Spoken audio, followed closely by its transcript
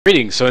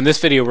Greetings. So in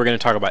this video we're going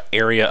to talk about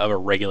area of a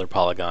regular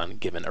polygon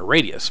given a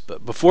radius.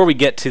 But before we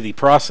get to the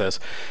process,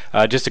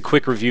 just a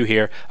quick review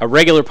here. A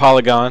regular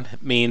polygon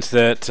means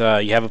that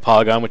you have a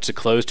polygon which is a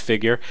closed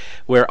figure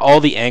where all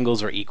the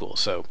angles are equal.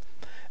 So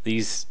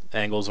these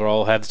angles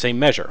all have the same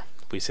measure.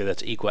 We say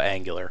that's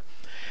equiangular.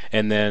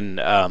 And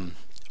then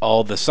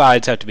all the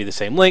sides have to be the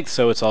same length,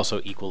 so it's also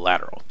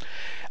equilateral.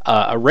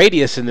 A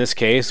radius in this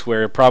case,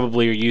 where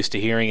probably you're used to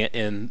hearing it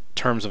in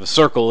terms of a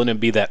circle, and it'd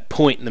be that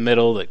point in the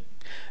middle that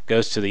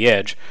goes to the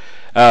edge.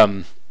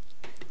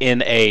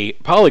 In a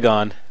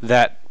polygon,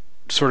 that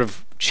sort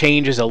of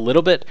changes a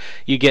little bit.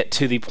 You get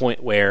to the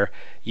point where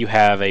you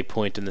have a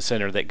point in the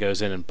center that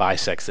goes in and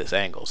bisects this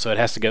angle. So it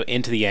has to go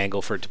into the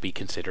angle for it to be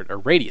considered a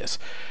radius.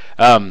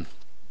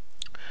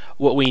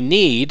 What we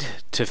need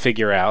to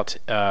figure out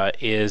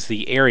is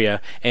the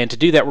area, and to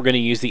do that we're going to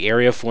use the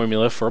area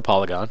formula for a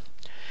polygon.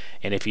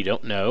 And if you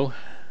don't know,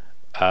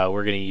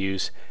 we're going to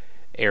use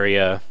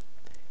area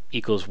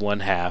equals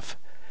 1/2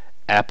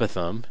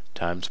 apothem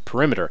times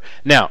perimeter.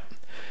 Now,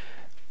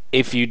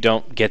 if you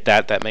don't get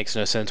that, that makes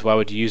no sense. Why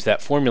would you use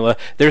that formula?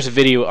 There's a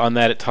video on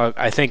that.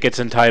 I think it's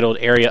entitled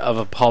Area of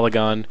a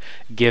Polygon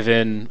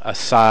Given a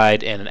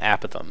Side and an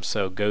Apothem.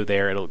 So go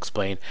there. It'll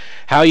explain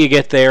how you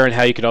get there and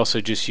how you could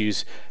also just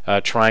use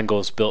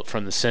triangles built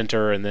from the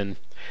center and then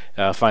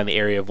find the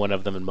area of one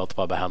of them and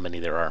multiply by how many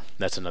there are.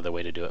 That's another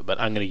way to do it, but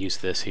I'm going to use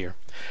this here.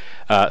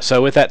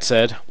 So with that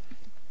said,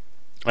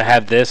 I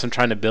have this, I'm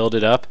trying to build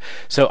it up.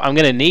 So I'm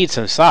going to need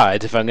some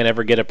sides if I'm going to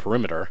ever get a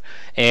perimeter,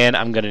 and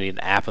I'm going to need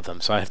an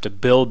apothem. So I have to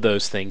build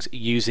those things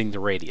using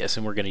the radius,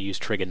 and we're going to use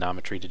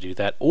trigonometry to do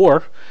that,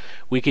 or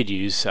we could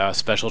use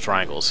special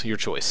triangles, your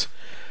choice.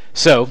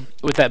 So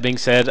with that being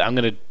said, I'm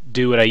going to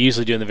do what I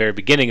usually do in the very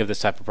beginning of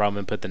this type of problem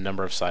and put the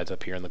number of sides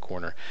up here in the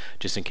corner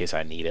just in case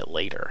I need it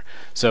later.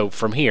 So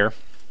from here,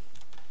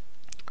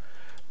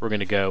 we're going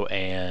to go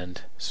and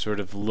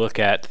sort of look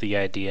at the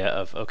idea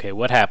of, okay,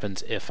 what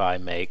happens if I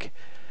make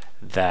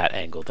that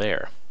angle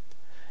there?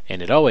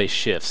 And it always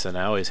shifts, and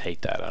I always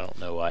hate that. I don't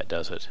know why it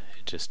does it.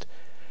 It just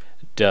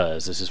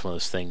does. This is one of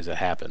those things that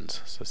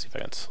happens. So let's see if I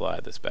can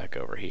slide this back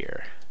over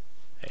here.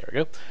 There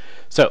we go.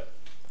 So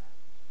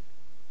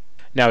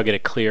now we get a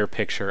clear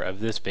picture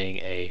of this being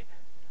a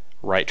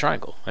right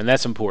triangle, and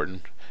that's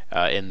important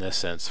in this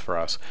sense for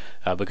us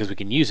because we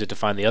can use it to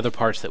find the other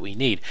parts that we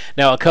need.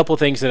 Now, a couple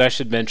things that I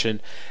should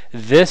mention.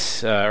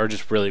 This, or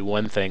just really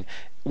one thing,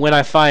 when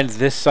I find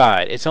this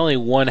side, it's only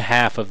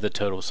 1/2 of the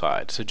total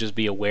side, so just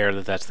be aware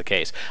that that's the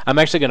case. I'm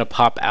actually going to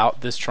pop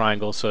out this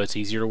triangle so it's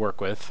easier to work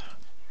with.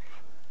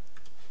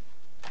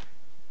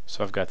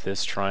 So I've got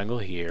this triangle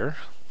here.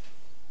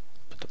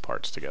 Put the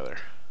parts together.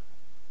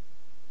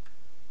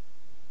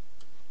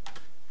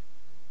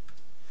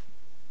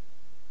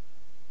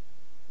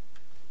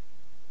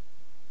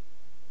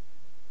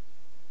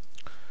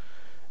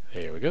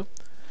 There we go.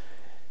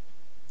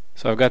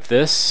 So I've got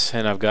this,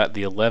 and I've got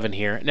the 11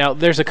 here. Now,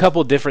 there's a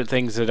couple different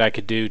things that I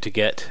could do to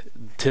get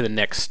to the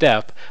next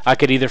step. I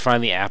could either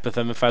find the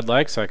apothem if I'd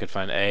like, so I could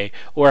find A,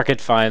 or I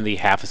could find the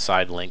half a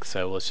side length,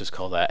 so let's just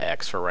call that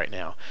X for right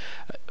now.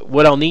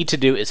 What I'll need to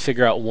do is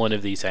figure out one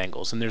of these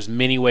angles, and there's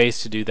many ways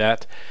to do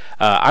that.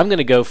 I'm going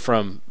to go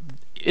from,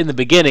 in the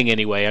beginning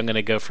anyway, I'm going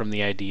to go from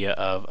the idea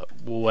of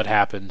what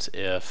happens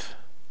if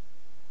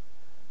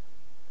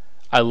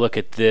I look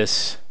at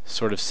this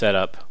sort of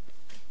setup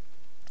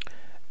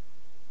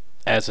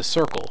as a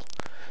circle.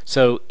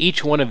 So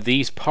each one of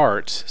these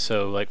parts,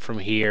 so like from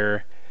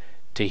here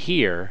to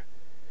here,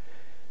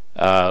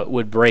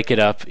 would break it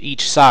up.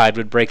 Each side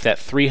would break that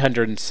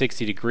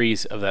 360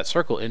 degrees of that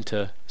circle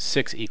into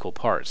 6 equal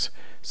parts.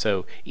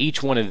 So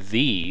each one of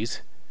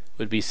these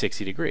would be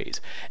 60 degrees.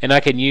 And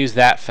I can use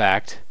that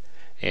fact,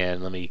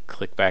 and let me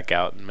click back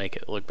out and make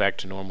it look back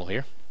to normal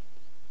here.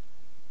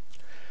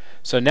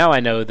 So now I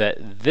know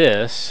that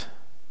this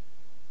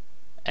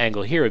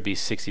angle here would be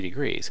 60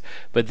 degrees,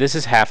 but this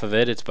is half of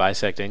it, it's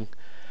bisecting,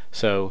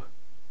 so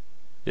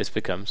this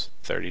becomes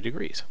 30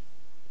 degrees.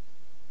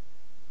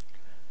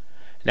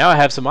 Now I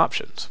have some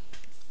options,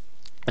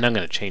 and I'm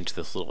going to change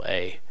this little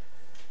a,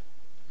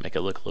 make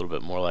it look a little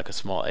bit more like a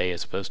small a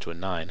as opposed to a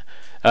 9.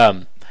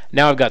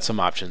 Now I've got some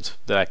options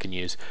that I can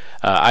use.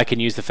 I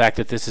can use the fact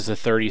that this is a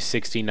 30,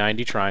 60,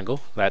 90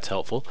 triangle. That's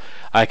helpful.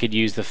 I could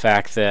use the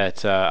fact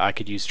that I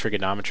could use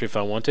trigonometry if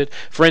I wanted.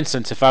 For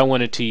instance, if I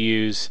wanted to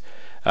use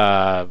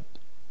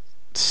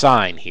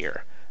sine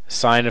here,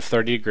 sine of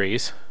 30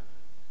 degrees,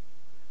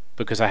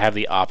 because I have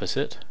the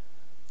opposite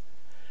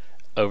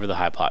over the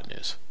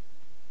hypotenuse.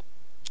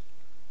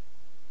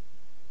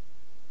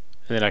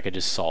 And then I could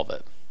just solve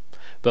it.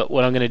 But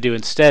what I'm going to do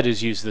instead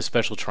is use the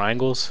special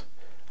triangles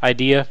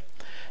idea.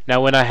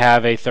 Now when I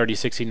have a 30,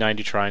 60,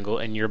 90 triangle,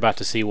 and you're about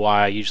to see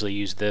why I usually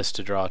use this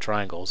to draw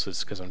triangles,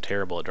 it's because I'm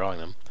terrible at drawing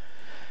them.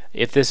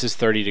 If this is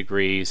 30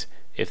 degrees,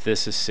 if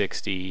this is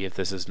 60, if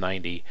this is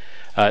 90,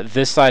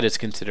 this side is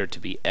considered to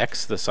be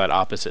X, the side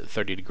opposite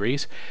 30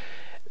 degrees.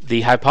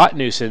 The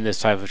hypotenuse in this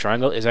type of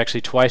triangle is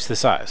actually twice the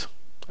size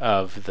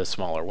of the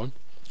smaller one.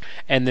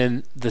 And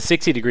then the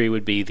 60 degree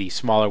would be the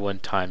smaller one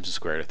times the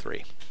square root of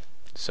 3.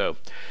 So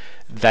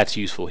that's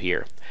useful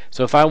here.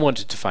 So if I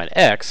wanted to find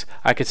x,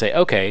 I could say,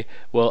 okay,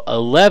 well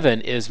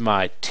 11 is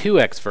my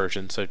 2x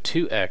version, so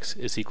 2x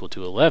is equal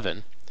to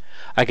 11.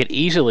 I could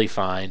easily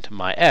find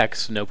my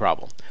x, no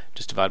problem.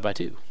 Just divide by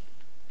 2.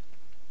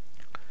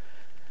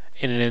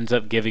 And it ends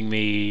up giving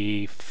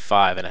me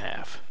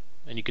 5.5.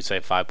 And you could say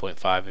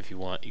 5.5 if you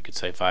want. You could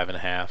say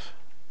 5.5,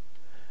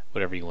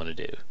 whatever you want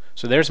to do.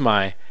 So there's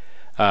my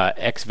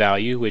x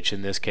value, which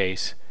in this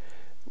case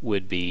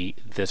would be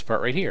this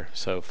part right here.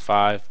 So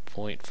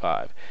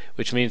 5.5,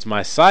 which means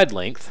my side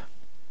length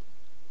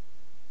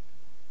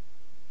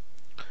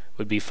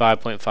would be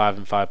 5.5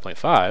 and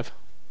 5.5,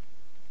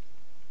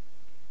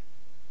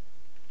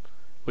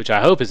 which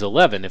I hope is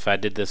 11. If I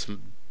did this,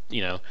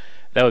 you know,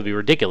 that would be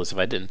ridiculous if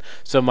I didn't.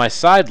 So my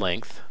side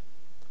length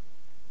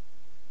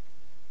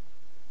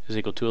is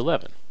equal to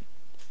 11.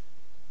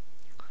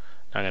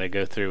 I'm going to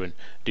go through and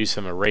do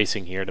some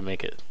erasing here to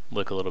make it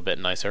look a little bit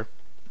nicer.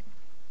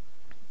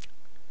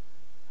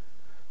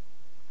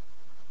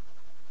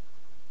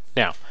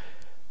 Now,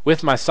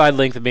 with my side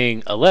length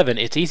being 11,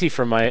 it's easy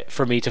for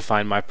me to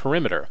find my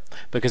perimeter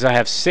because I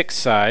have 6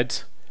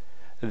 sides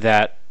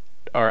that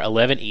are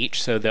 11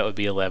 each, so that would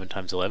be 11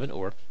 times 11,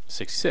 or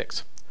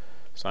 66.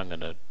 So I'm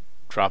going to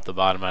drop the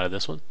bottom out of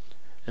this one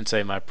and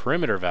say my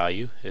perimeter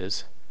value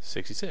is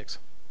 66.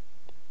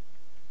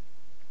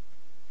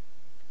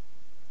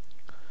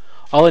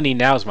 All I need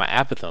now is my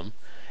apothem,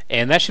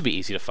 and that should be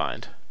easy to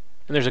find.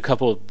 And there's a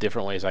couple of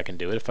different ways I can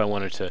do it. If I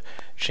wanted to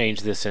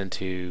change this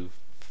into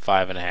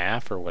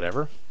 5.5 or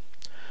whatever,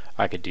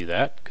 I could do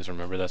that, because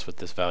remember that's what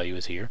this value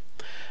is here.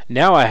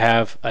 Now I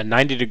have a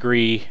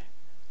 90-degree,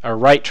 a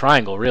right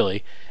triangle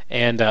really,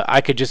 and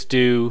I could just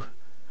do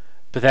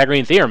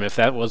Pythagorean theorem if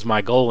that was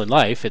my goal in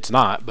life. It's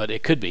not, but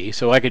it could be.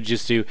 So I could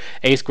just do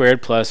a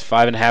squared plus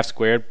 5.5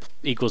 squared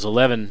equals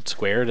 11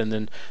 squared, and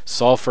then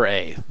solve for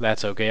a.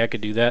 That's okay, I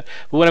could do that.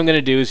 But what I'm going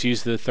to do is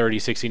use the 30,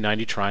 60,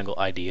 90 triangle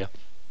idea.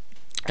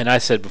 And I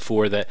said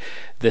before that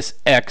this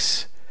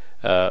x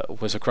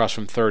was across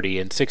from 30,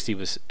 and 60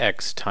 was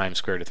x times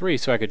square root of 3,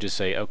 so I could just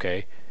say,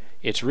 okay,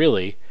 it's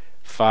really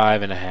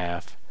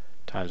 5.5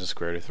 times the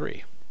square root of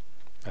 3.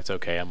 That's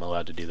okay, I'm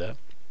allowed to do that.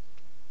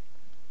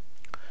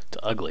 It's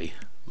ugly,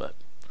 but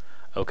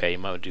okay, you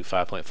might do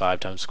 5.5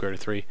 times the square root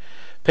of 3,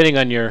 depending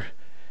on your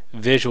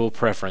visual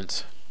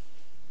preference.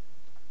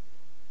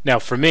 Now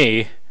for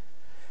me,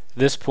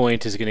 this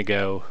point is going to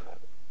go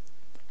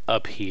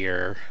up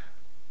here,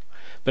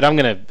 but I'm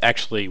going to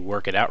actually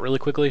work it out really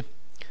quickly,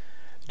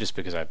 just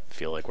because I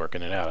feel like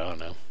working it out. I don't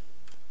know.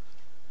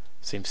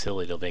 Seems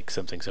silly to make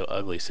something so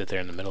ugly sit there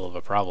in the middle of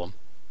a problem.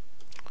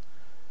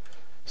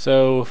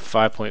 So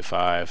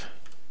 5.5,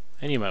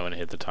 and you might want to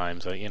hit the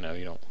times, so you know,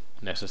 you don't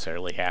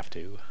necessarily have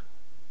to.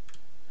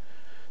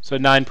 So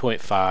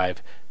 9.5,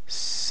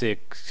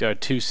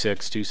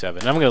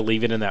 2627. I'm going to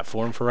leave it in that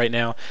form for right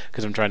now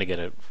because I'm trying to get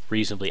a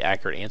reasonably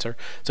accurate answer.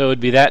 So it would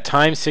be that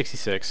times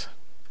 66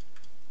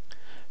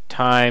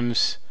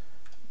 times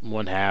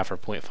 1/2 or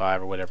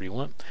 0.5 or whatever you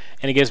want,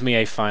 and it gives me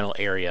a final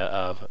area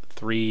of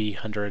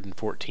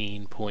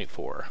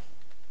 314.4.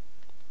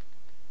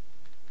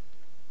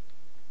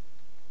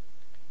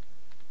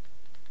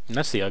 And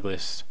that's the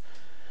ugliest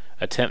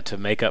attempt to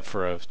make up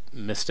for a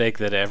mistake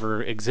that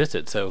ever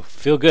existed. So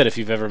feel good if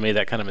you've ever made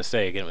that kind of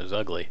mistake and it was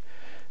ugly.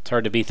 It's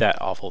hard to beat that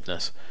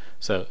awfulness.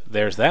 So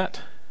there's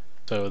that.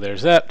 So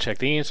there's that. Check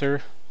the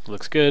answer.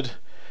 Looks good.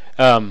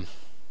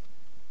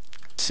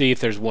 See if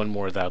there's one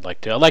more that I'd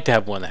like to. I'd like to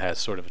have one that has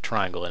sort of a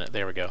triangle in it.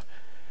 There we go.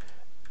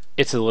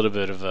 It's a little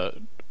bit of a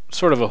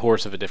sort of a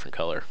horse of a different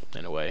color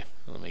in a way.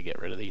 Let me get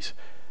rid of these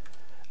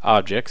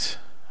objects.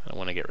 I don't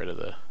want to get rid of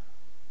the.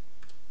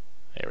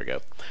 There we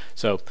go.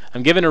 So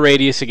I'm given a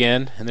radius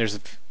again, and there's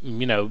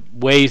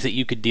ways that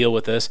you could deal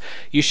with this.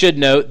 You should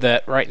note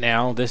that right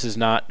now this is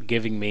not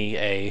giving me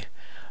a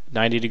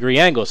 90-degree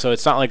angle, so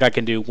it's not like I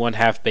can do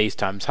 1/2 base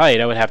times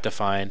height. I would have to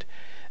find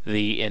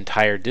the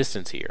entire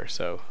distance here.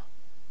 So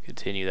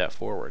continue that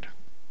forward.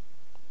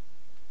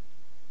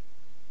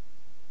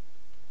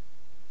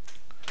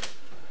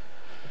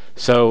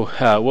 So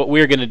what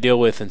we're going to deal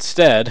with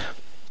instead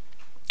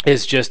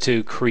is just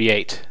to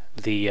create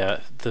the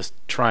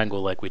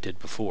triangle like we did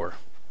before.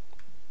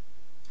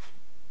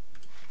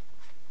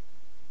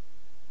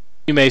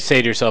 You may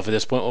say to yourself at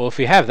this point, well, if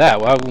we have that,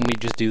 why wouldn't we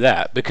just do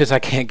that? Because I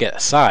can't get a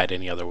side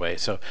any other way.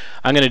 So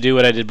I'm going to do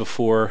what I did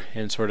before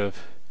and sort of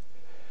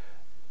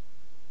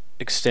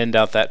extend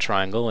out that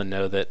triangle and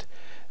know that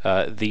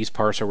these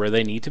parts are where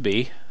they need to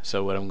be.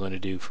 So what I'm going to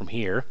do from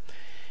here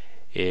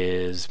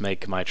is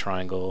make my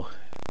triangle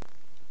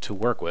to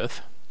work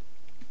with.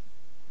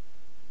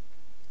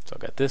 So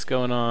I've got this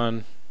going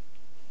on,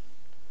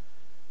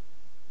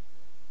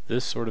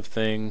 this sort of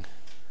thing,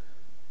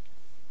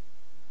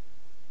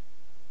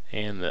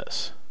 and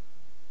this.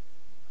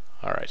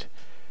 Alright.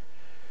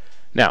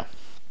 Now,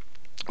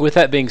 with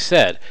that being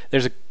said,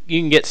 you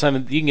can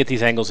get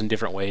these angles in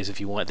different ways if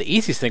you want. The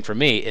easiest thing for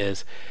me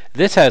is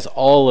this has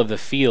all of the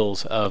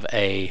feels of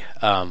a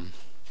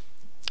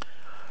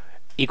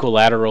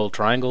equilateral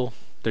triangle.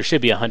 there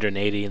should be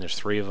 180, and there's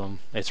 3 of them.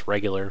 It's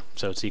regular,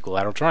 so it's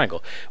equilateral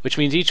triangle, which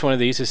means each one of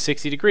these is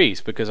 60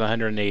 degrees because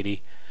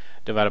 180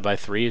 divided by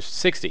 3 is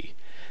 60.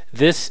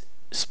 This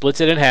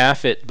splits it in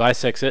half, it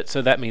bisects it,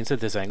 so that means that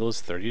this angle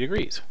is 30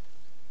 degrees.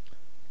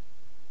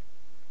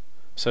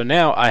 So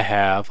now I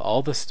have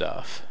all the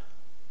stuff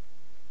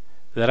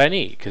that I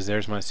need, because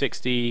there's my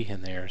 60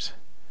 and there's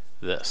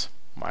this,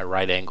 my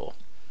right angle.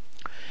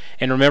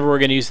 And remember, we're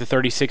going to use the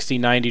 30, 60,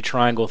 90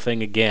 triangle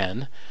thing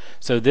again.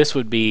 So this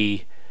would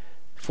be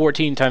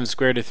 14 times the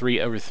square root of 3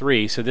 over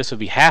 3, so this would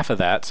be half of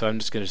that, so I'm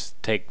just going to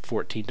take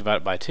 14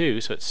 divided by 2,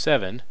 so it's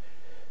 7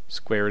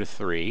 square root of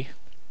 3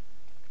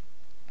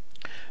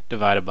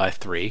 divided by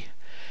 3.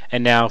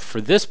 And now for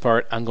this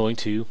part, I'm going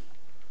to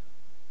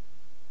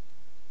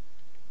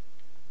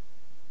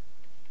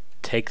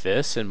take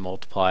this and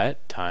multiply it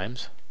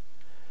times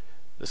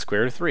the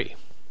square root of 3.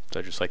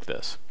 So just like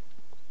this.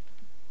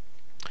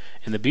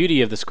 And the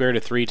beauty of the square root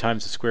of 3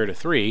 times the square root of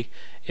 3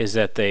 is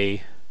that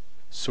they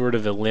sort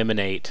of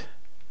eliminate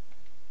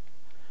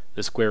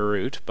the square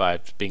root by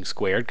being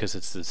squared, because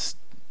it's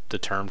the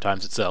term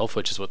times itself,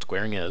 which is what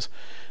squaring is,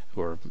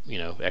 or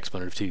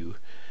exponent of 2.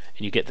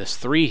 And you get this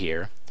 3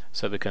 here,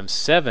 so it becomes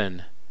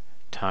 7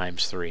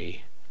 times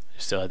 3. You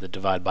still have the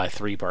divide by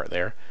 3 part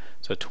there,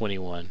 so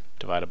 21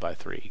 divided by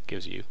 3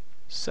 gives you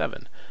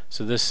 7.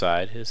 So this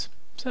side is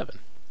 7.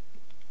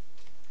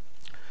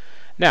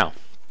 Now,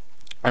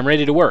 I'm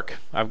ready to work.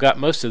 I've got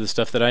most of the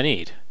stuff that I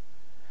need.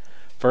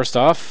 First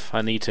off,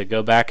 I need to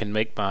go back and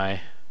make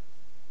my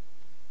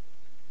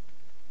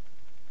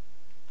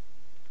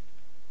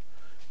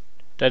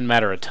doesn't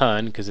matter a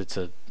ton because it's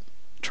a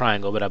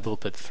triangle, but I will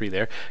put 3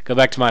 there. Go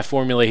back to my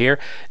formula here.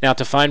 Now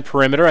to find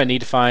perimeter, I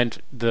need to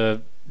find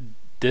the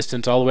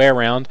distance all the way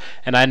around,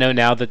 and I know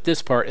now that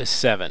this part is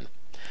 7.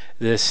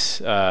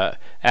 This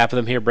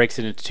apothem here breaks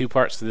it into 2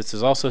 parts, so this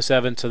is also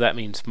 7, so that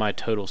means my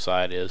total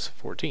side is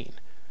 14.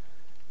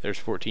 There's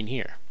 14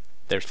 here.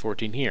 There's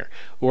 14 here.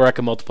 Or I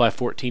can multiply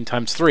 14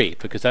 times 3,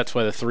 because that's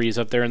why the 3 is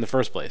up there in the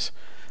first place,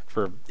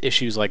 for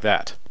issues like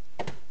that.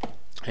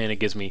 And it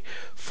gives me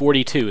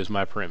 42 as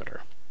my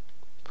perimeter.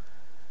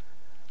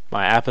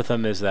 My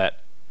apothem is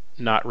that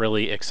not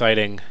really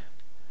exciting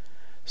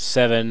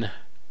 7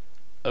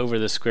 over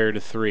the square root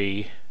of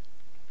 3,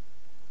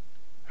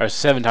 or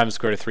 7 times the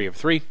square root of 3 over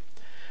 3.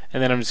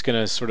 And then I'm just going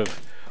to sort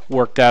of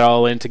work that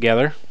all in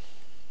together.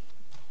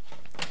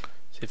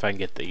 See if I can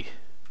get the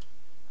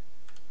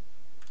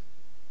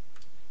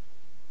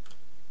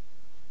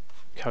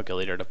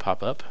calculator to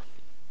pop up.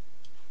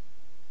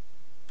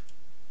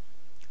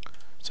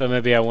 So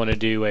maybe I want to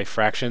do a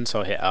fraction, so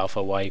I'll hit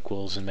alpha y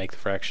equals and make the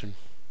fraction.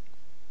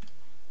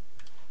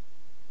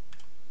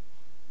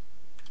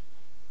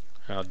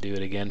 I'll do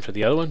it again for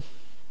the other one.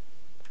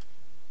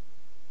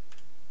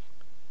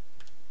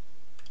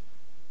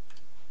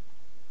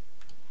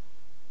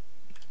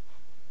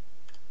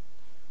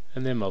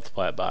 And then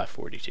multiply it by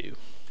 42.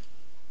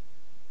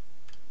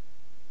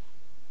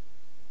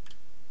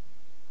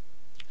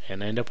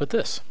 And I end up with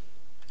this,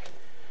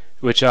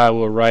 which I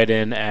will write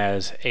in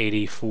as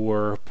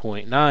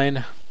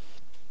 84.9.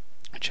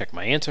 Check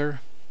my answer.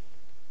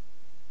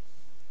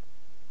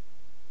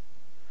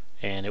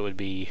 And it would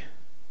be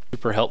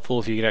super helpful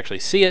if you could actually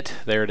see it.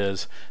 There it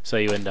is. So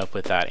you end up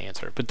with that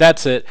answer. But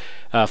that's it.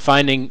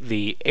 Finding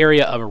the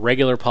area of a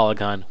regular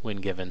polygon when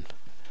given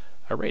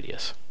a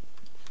radius.